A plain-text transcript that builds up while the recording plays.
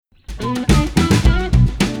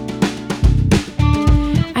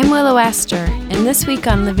Astor, and this week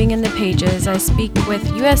on Living in the Pages, I speak with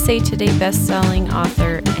USA Today best-selling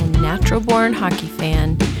author and natural-born hockey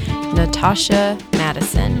fan, Natasha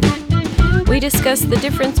Madison. We discuss the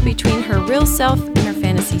difference between her real self and her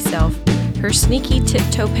fantasy self, her sneaky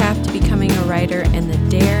tiptoe path to becoming a writer, and the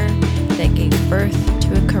dare that gave birth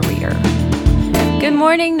to a career. Good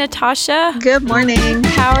morning, Natasha. Good morning.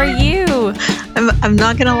 How are you? I'm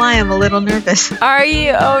not going to lie, I'm a little nervous. Are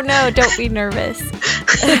you? Oh no, don't be nervous.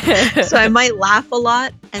 So I might laugh a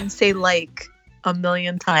lot and say like a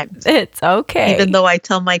million times. It's okay. Even though I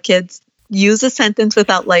tell my kids, use a sentence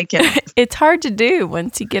without like in it. It's hard to do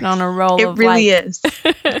once you get on a roll It of really like. is.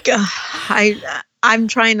 I'm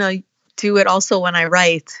trying to do it also when I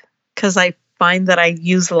write because I find that I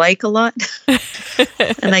use like a lot.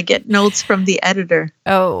 And I get notes from the editor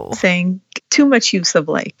saying too much use of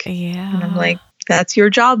like. Yeah. And I'm like, that's your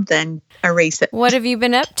job then. Erase it. What have you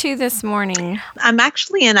been up to this morning? I'm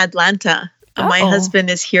actually in Atlanta. My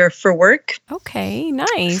husband is here for work. Okay,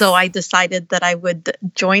 nice. So I decided that I would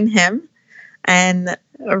join him and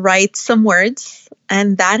write some words.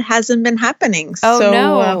 And that hasn't been happening.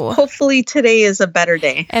 No. Hopefully today is a better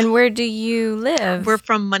day. And where do you live? We're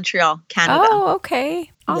from Montreal, Canada. Oh,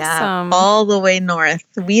 okay. Awesome. Yeah, all the way north.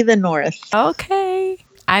 We the north. Okay.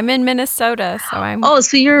 I'm in Minnesota, so I'm... Oh,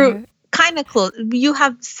 so you're kind of close. You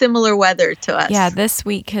have similar weather to us. Yeah, this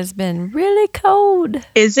week has been really cold.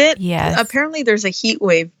 Is it? Yes. Apparently there's a heat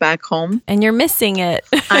wave back home. And you're missing it.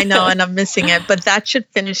 I know, and I'm missing it. But that should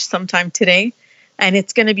finish sometime today. And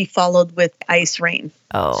it's going to be followed with ice rain.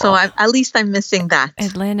 Oh. So at least I'm missing that.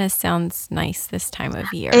 Atlanta sounds nice this time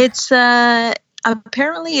of year. It's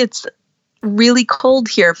apparently it's really cold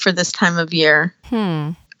here for this time of year.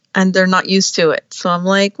 And they're not used to it. So I'm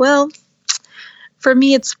like, well, for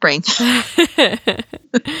me, it's spring.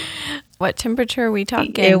 What temperature are we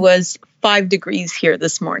talking? It was 5 degrees here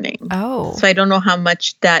this morning. Oh. So I don't know how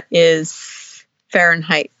much that is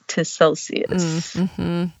Fahrenheit to Celsius.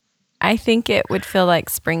 Mm-hmm. I think it would feel like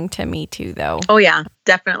spring to me too, though. Oh, yeah,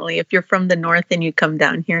 definitely. If you're from the north and you come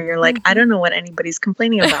down here, you're like, I don't know what anybody's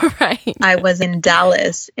complaining about. Right. I was in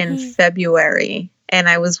Dallas in February and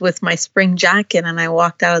I was with my spring jacket and I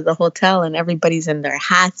walked out of the hotel and everybody's in their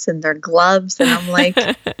hats and their gloves. And I'm like,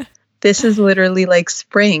 this is literally like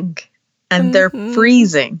spring and they're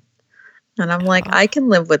freezing. And I'm like, I can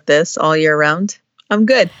live with this all year round. I'm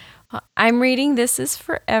good. I'm reading This Is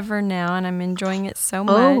Forever now, and I'm enjoying it so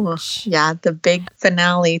much. Oh, yeah, the big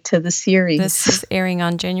finale to the series. This is airing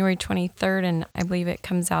on January 23rd, and I believe it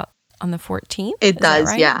comes out on the 14th. It does,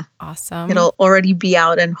 right? yeah. Awesome. It'll already be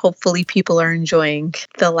out, and hopefully people are enjoying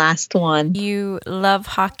the last one. You love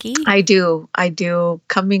hockey? I do.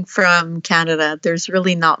 Coming from Canada, there's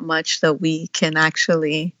really not much that we can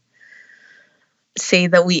actually say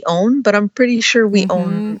that we own, but I'm pretty sure we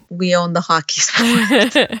own the hockey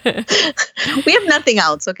sport. We have nothing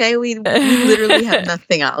else, okay? We literally have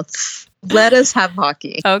nothing else. Let us have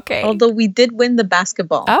hockey. Okay. Although we did win the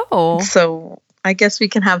basketball. Oh. So I guess we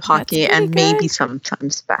can have hockey and good. maybe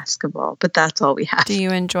sometimes basketball, but that's all we have. Do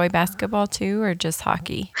you enjoy basketball too, or just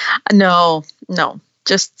hockey? No.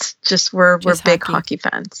 Just we're big hockey. hockey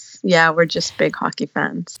fans. Yeah, we're just big hockey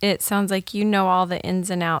fans. It sounds like you know all the ins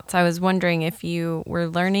and outs. I was wondering if you were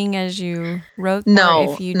learning as you wrote,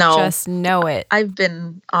 or if you just know it. I've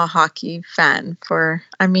been a hockey fan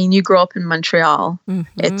you grow up in Montreal.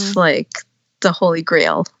 It's like the holy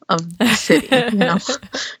grail of the city,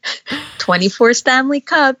 24 Stanley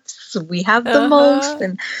Cups. We have the most.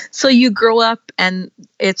 And so you grow up and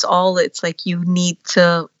it's like you need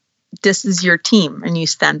to, this is your team and you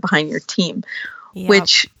stand behind your team,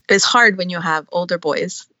 which is hard when you have older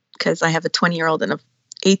boys, because I have a 20-year-old and a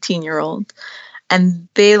 18-year-old and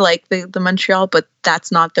they like the Montreal, but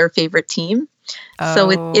that's not their favorite team.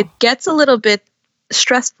 So it gets a little bit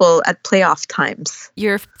stressful at playoff times.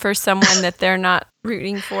 You're for someone that they're not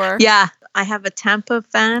rooting for? Yeah. I have a Tampa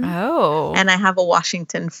fan. Oh. And I have a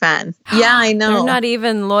Washington fan. Yeah, I know. They're not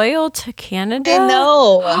even loyal to Canada? I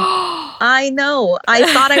know. I know.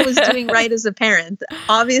 I thought I was doing right as a parent.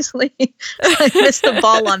 Obviously, I missed the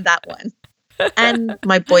ball on that one. And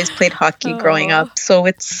my boys played hockey growing up. So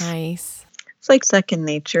it's nice. It's like second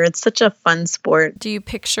nature. It's such a fun sport. Do you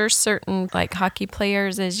picture certain like hockey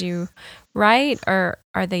players as you write, or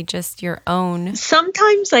are they just your own?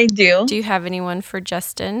 Sometimes I do. Do you have anyone for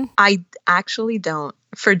Justin? I actually don't.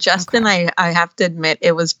 For Justin, I have to admit,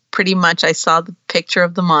 it was pretty much, I saw the picture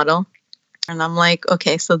of the model and I'm like,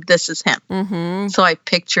 okay, so this is him. So I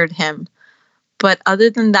pictured him. But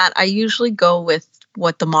other than that, I usually go with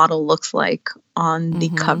what the model looks like on the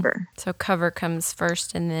cover. So cover comes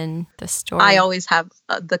first and then the story. I always have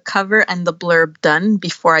the cover and the blurb done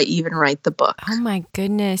before I even write the book. Oh my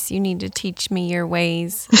goodness, you need to teach me your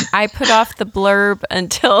ways. I put off the blurb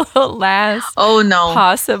until the last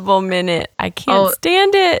possible minute. I can't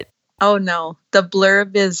stand it. Oh no, the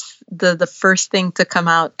blurb is the first thing to come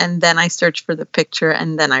out, and then I search for the picture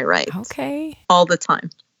and then I write. Okay. All the time.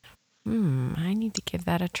 I need to give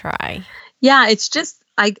that a try. Yeah, it's just,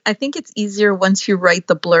 I think it's easier once you write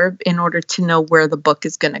the blurb in order to know where the book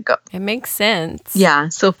is going to go. It makes sense. Yeah,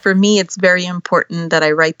 so for me, it's very important that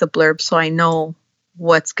I write the blurb so I know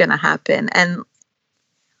what's going to happen. And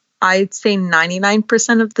I'd say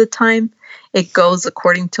 99% of the time, it goes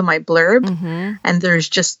according to my blurb. And there's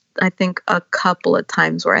just, I think, a couple of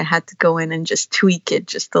times where I had to go in and just tweak it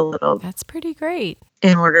just a little. That's pretty great.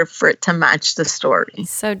 In order for it to match the story.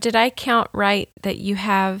 So did I count right that you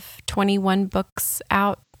have 21 books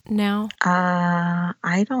out now?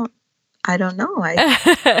 I don't know.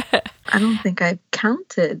 I don't think I've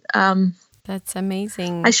counted. That's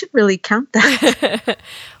amazing. I should really count that.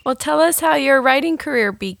 Well, tell us how your writing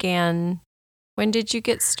career began. When did you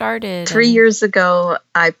get started? 3 years ago,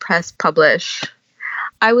 I press publish.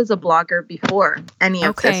 I was a blogger before any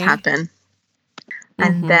of this happened.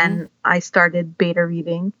 And then I started beta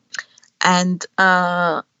reading. And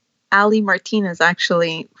Ali Martinez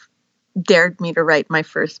actually dared me to write my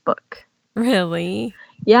first book. Really?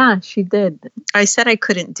 Yeah, she did. I said I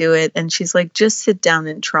couldn't do it. And she's like, just sit down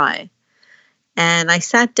and try. And I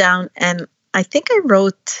sat down and I think I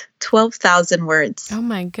wrote 12,000 words. Oh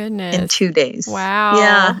my goodness. In 2 days. Wow.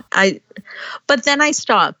 Yeah. But then I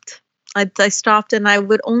stopped. I stopped and I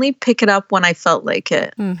would only pick it up when I felt like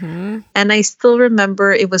it. And I still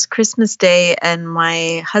remember it was Christmas Day and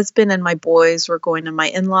my husband and my boys were going to my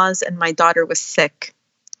in-laws and my daughter was sick.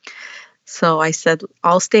 So I said,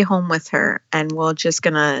 I'll stay home with her and we're just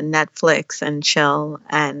going to Netflix and chill.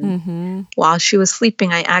 And while she was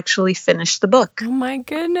sleeping, I actually finished the book. Oh my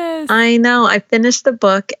goodness. I know. I finished the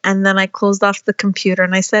book and then I closed off the computer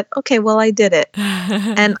and I said, okay, well, I did it.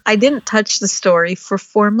 And I didn't touch the story for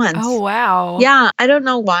 4 months. Oh, wow. Yeah. I don't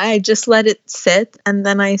know why. I just let it sit. And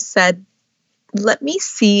then I said, let me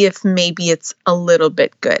see if maybe it's a little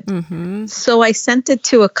bit good. So I sent it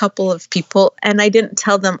to a couple of people and I didn't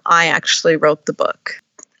tell them I actually wrote the book.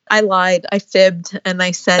 I lied, I fibbed, and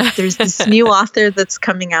I said, there's this new author that's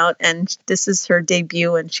coming out and this is her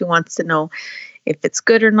debut and she wants to know if it's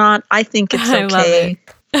good or not. I think it's okay.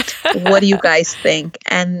 What do you guys think?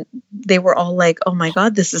 And they were all like, oh my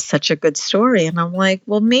God, this is such a good story. And I'm like,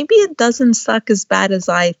 well, maybe it doesn't suck as bad as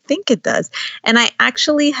I think it does. And I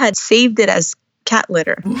actually had saved it as cat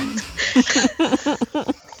litter.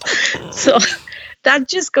 So that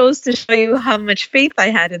just goes to show you how much faith I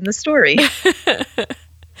had in the story.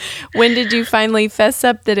 When did you finally fess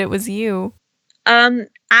up that it was you?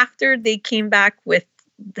 After they came back with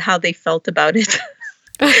how they felt about it.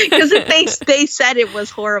 Because if they said it was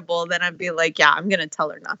horrible, then I'd be like, yeah, I'm going to tell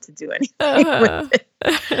her not to do anything with it.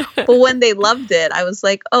 But when they loved it, I was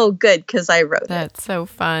like, oh, good, because I wrote it. That's so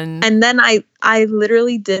fun. And then I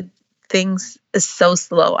literally did things so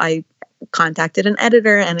slow. I contacted an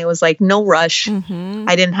editor and it was like, no rush.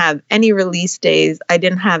 I didn't have any release days. I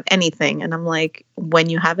didn't have anything. And I'm like, when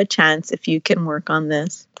you have a chance, if you can work on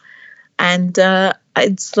this. And I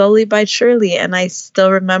slowly but surely. And I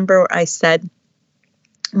still remember I said,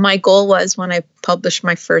 my goal was when I published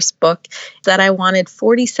my first book that I wanted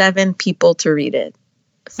 47 people to read it.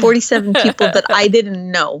 47 people that I didn't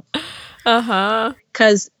know.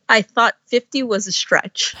 Because I thought 50 was a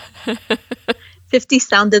stretch. 50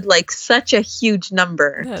 sounded like such a huge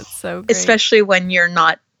number. That's so great. Especially when you're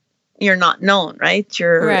not known, right?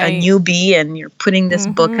 You're a newbie and you're putting this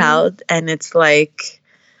book out and it's like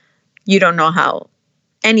you don't know how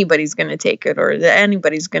anybody's going to take it or that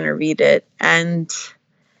anybody's going to read it. And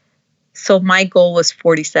so my goal was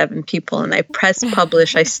 47 people and I pressed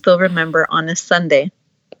publish. I still remember on a Sunday,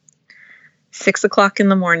 6:00 in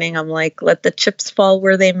the morning. I'm like, let the chips fall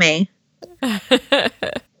where they may.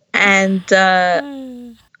 And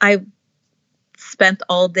I spent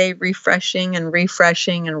all day refreshing.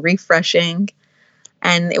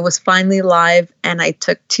 And it was finally live. And I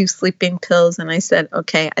took 2 sleeping pills and I said,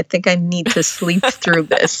 okay, I think I need to sleep through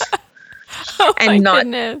this. And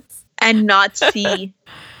not see,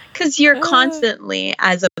 because you're constantly,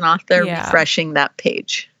 as an author, refreshing that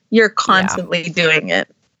page. You're constantly doing it.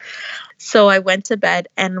 So I went to bed,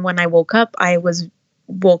 and when I woke up,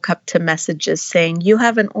 woke up to messages saying, you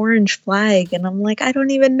have an orange flag. And I'm like, I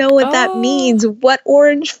don't even know what that means. What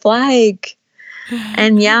orange flag?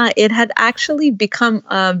 And yeah, it had actually become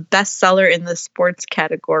a bestseller in the sports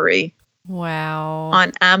category. Wow.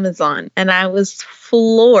 On Amazon. And I was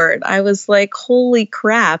floored. I was like, holy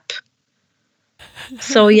crap.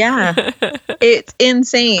 So yeah, it's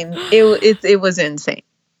insane. It was insane.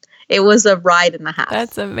 It was a ride and a half.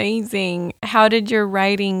 That's amazing. How did your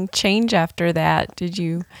writing change after that? Did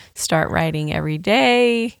you start writing every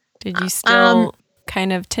day? Did you still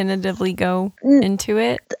kind of tentatively go into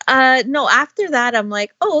it? No, after that, I'm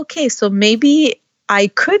like, oh, okay, so maybe I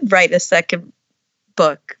could write a second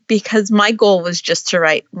book, because my goal was just to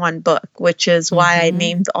write one book, which is why I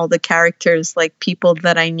named all the characters like people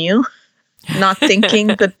that I knew, not thinking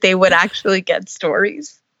that they would actually get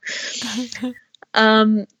stories.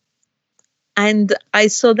 And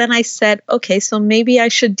then I said, okay, so maybe I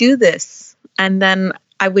should do this. And then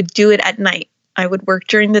I would do it at night. I would work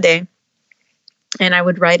during the day and I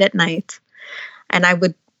would write at night, and I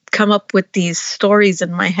would come up with these stories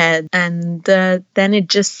in my head. And then it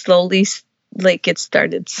just slowly, it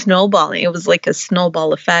started snowballing. It was like a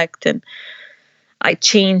snowball effect. And I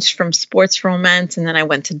changed from sports romance, and then I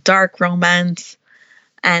went to dark romance.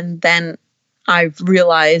 And then I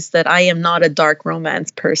realized that I am not a dark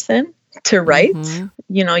romance person to write.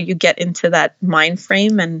 You know, you get into that mind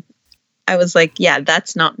frame, and I was like, yeah,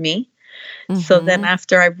 that's not me. So then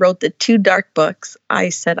after I wrote the 2 dark books, I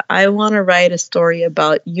said, I want to write a story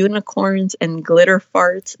about unicorns and glitter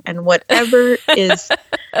farts, and whatever is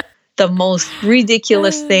the most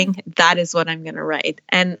ridiculous thing, that is what I'm going to write.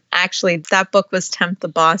 And actually, that book was Tempt the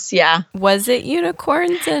Boss. Yeah. Was it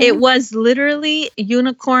unicorns? It was literally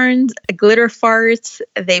unicorns, glitter farts.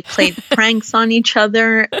 They played pranks on each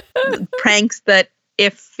other. Pranks that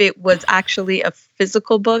if it was actually a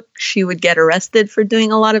physical book, she would get arrested for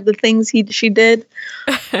doing a lot of the things she did.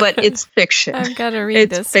 But it's fiction. I've got to read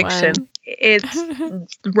this fiction. One.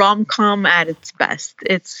 It's rom-com at its best.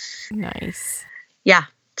 It's nice. Yeah.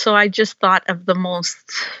 So I just thought of the most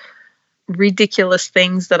ridiculous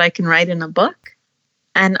things that I can write in a book,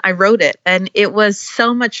 and I wrote it, and it was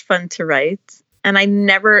so much fun to write, and I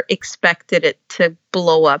never expected it to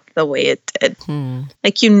blow up the way it did.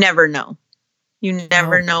 Like, you never know. You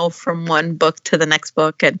never know from one book to the next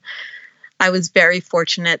book. And I was very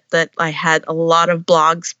fortunate that I had a lot of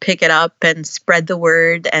blogs pick it up and spread the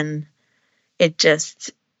word, and it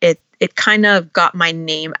kind of got my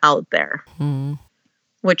name out there.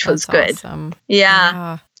 Which was good. Awesome.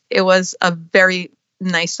 Yeah. It was a very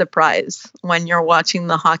nice surprise when you're watching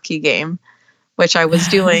the hockey game, which I was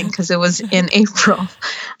doing because it was in April.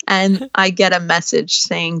 And I get a message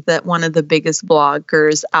saying that one of the biggest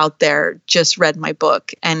bloggers out there just read my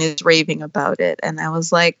book and is raving about it. And I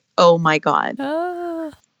was like, oh my God.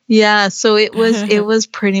 Yeah. So it was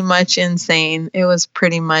pretty much insane. It was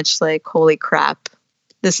pretty much like, holy crap,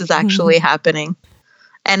 this is actually happening.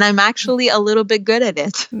 And I'm actually a little bit good at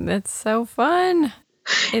it. That's so fun.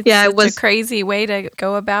 It was a crazy way to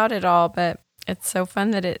go about it all, but it's so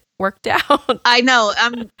fun that it worked out. I know.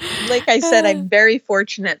 Like I said, I'm very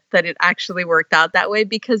fortunate that it actually worked out that way,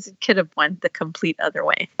 because it could have went the complete other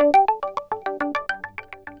way.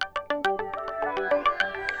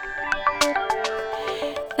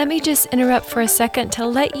 Let me just interrupt for a second to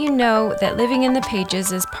let you know that Living in the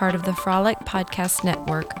Pages is part of the Frolic Podcast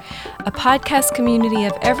Network, a podcast community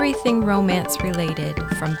of everything romance related,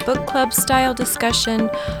 from book club style discussion,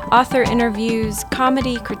 author interviews,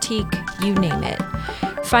 comedy, critique, you name it.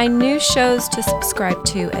 Find new shows to subscribe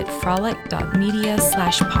to at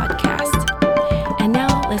frolic.media/podcast. And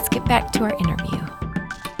now let's get back to our interview.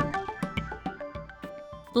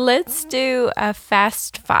 Let's do a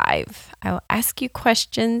fast 5. I will ask you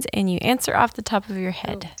questions and you answer off the top of your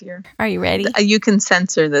head. Oh, dear. Are you ready? You can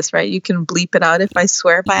censor this, right? You can bleep it out if I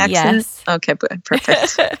swear by accident? Yes. Okay,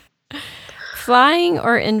 perfect. Flying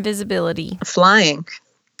or invisibility? Flying.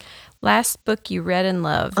 Last book you read and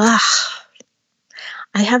loved?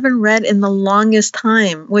 I haven't read in the longest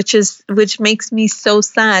time, which makes me so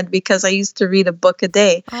sad, because I used to read a book a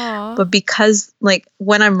day. Aww. But because, like,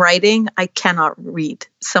 when I'm writing, I cannot read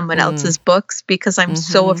someone else's books, because I'm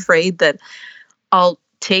so afraid that I'll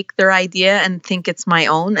take their idea and think it's my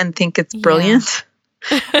own and think it's brilliant.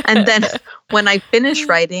 And then when I finish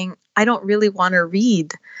writing, I don't really want to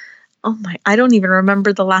read. I don't even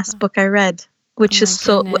remember the last book I read, which is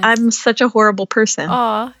goodness. I'm such a horrible person.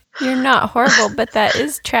 Aw. You're not horrible, but that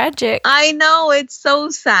is tragic. I know, it's so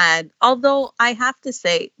sad. Although I have to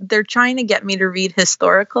say, they're trying to get me to read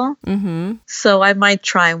historical. So I might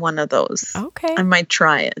try one of those. Okay. I might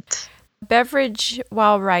try it. Beverage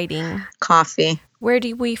while writing? Coffee. Where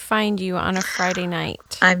do we find you on a Friday night?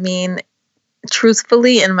 I mean,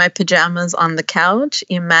 truthfully, in my pajamas on the couch,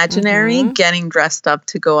 imaginary, getting dressed up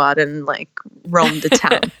to go out and like roam the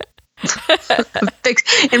town.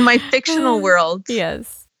 In my fictional world,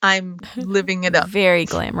 yes, I'm living it up. Very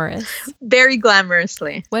glamorous. Very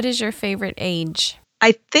glamorously. What is your favorite age?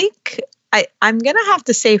 I think I'm going to have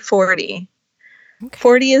to say 40. Okay.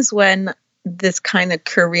 40 is when this kind of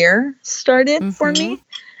career started for me.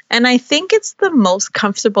 And I think it's the most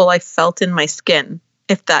comfortable I felt in my skin,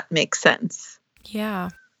 if that makes sense. Yeah,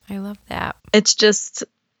 I love that. It's just,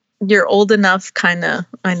 you're old enough kind of,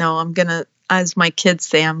 I know I'm going to, as my kids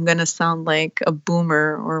say, I'm going to sound like a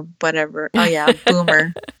boomer or whatever. Oh yeah,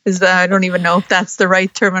 boomer. I don't even know if that's the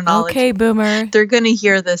right terminology. Okay, boomer. They're going to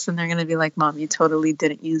hear this and they're going to be like, Mom, you totally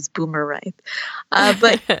didn't use boomer right.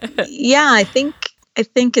 But yeah, I think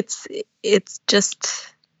it's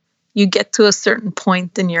just, you get to a certain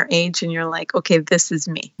point in your age and you're like, okay, this is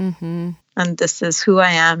me. And this is who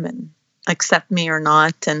I am, and accept me or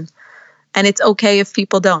not. And it's okay if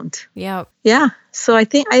people don't. Yeah. Yeah. So I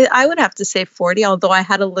think I would have to say 40, although I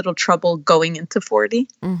had a little trouble going into 40.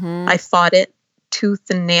 I fought it tooth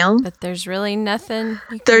and nail. But there's really nothing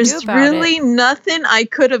you can There's do about really nothing I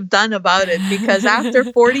could have done about it, because after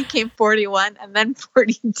 40 came 41 and then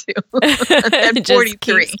 42 and then it 43. Just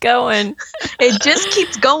keeps going. It just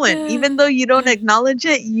keeps going. Even though you don't acknowledge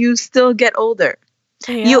it, you still get older.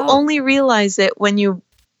 Yeah. You only realize it when you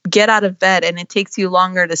get out of bed and it takes you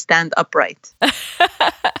longer to stand upright.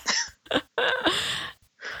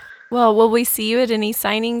 Well, will we see you at any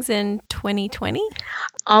signings in 2020?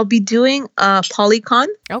 I'll be doing a Polycon.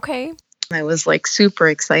 Okay. I was like super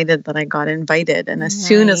excited that I got invited. And as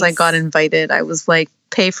soon as I got invited, I was like,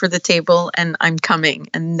 pay for the table and I'm coming.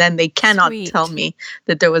 And then they cannot tell me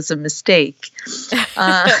that there was a mistake.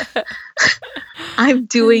 I'm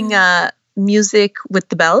doing Music with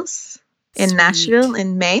the Bells in Nashville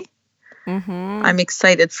in May. I'm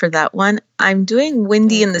excited for that one. I'm doing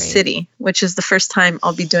Windy in the City, which is the first time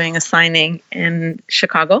I'll be doing a signing in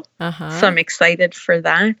Chicago. So I'm excited for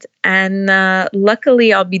that. And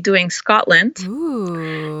luckily, I'll be doing Scotland.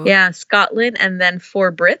 Ooh. Yeah, Scotland, and then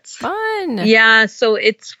 4 Brits. Fun. Yeah, so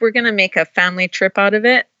we're going to make a family trip out of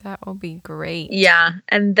it. That will be great. Yeah,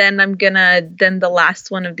 and then then the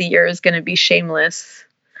last one of the year is going to be Shameless.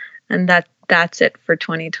 And that's it for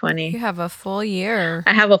 2020. You have a full year.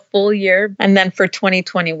 I have a full year. And then for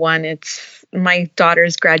 2021, it's my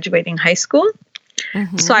daughter's graduating high school.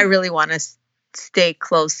 So I really want to stay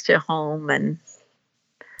close to home and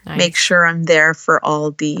make sure I'm there for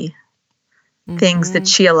all the things that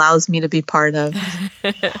she allows me to be part of.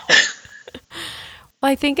 Well,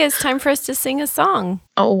 I think it's time for us to sing a song.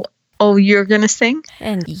 Oh, you're going to sing?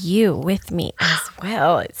 And you with me as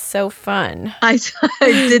well. It's so fun. I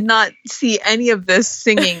did not see any of this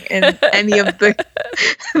singing in any of the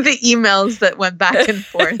emails that went back and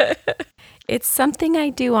forth. It's something I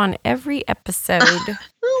do on every episode.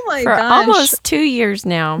 Oh my for gosh. almost 2 years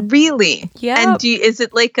now. Really? Yeah. And is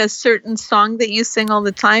it like a certain song that you sing all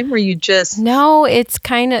the time, or you just... No, it's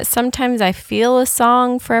kind of, sometimes I feel a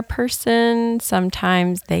song for a person.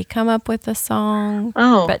 Sometimes they come up with a song.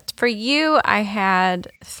 Oh. But for you, I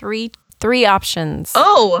had three options.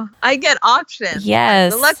 Oh, I get options.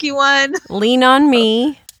 Yes. I'm the lucky one. Lean on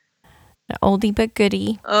Me, an oldie but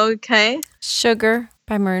goodie. Okay. Sugar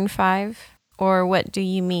by Maroon 5, or What Do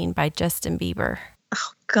You Mean by Justin Bieber.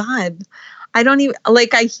 Oh, God. I don't even,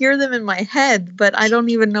 I hear them in my head, but I don't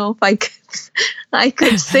even know if I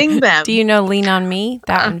could sing them. Do you know Lean on Me?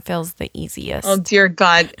 That one feels the easiest. Oh, dear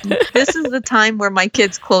God. This is the time where my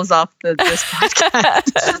kids close off this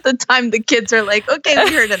podcast. This is the time the kids are like, okay,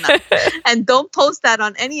 we heard enough. And don't post that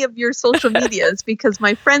on any of your social medias, because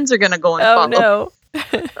my friends are going to go and follow. No.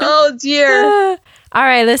 Oh, dear. All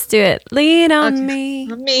right, let's do it. Lean on me.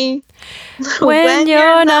 Me. When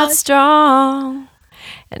you're not strong.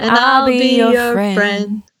 And I'll be your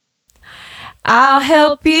friend. I'll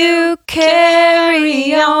help you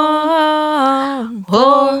carry on.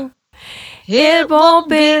 Oh, it won't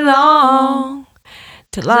be long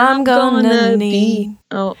till I'm gonna need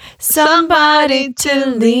somebody to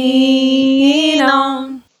lean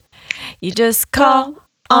on. You just call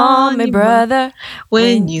on me, brother,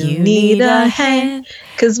 when you need a hand.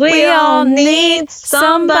 'Cause we all need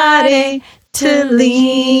somebody to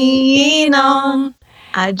lean on.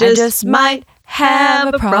 I just might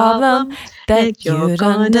have a problem that you'd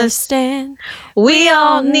understand. We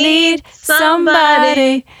all need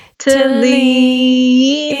somebody to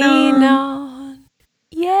lean on.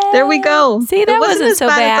 Yeah. There we go. See, that wasn't so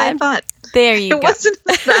as bad. as I thought. There you go. It wasn't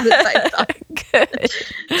as bad as I thought. Good.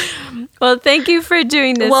 Well, thank you for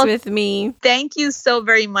doing this with me. Thank you so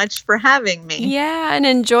very much for having me. Yeah, and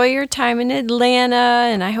enjoy your time in Atlanta,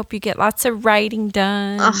 and I hope you get lots of writing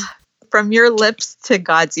done. From your lips to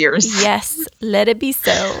God's ears. Yes, let it be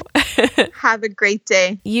so. Have a great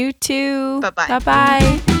day. You too. Bye-bye.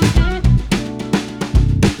 Bye-bye.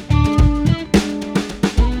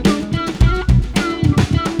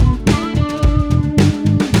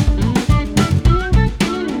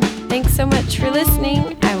 Thanks so much for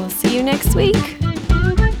listening. I will see you next week.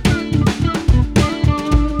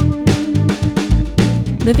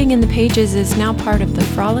 Living in the Pages is now part of the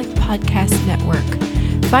Frolic Podcast Network.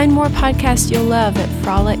 Find more podcasts you'll love at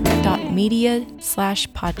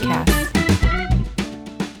frolic.media/podcasts.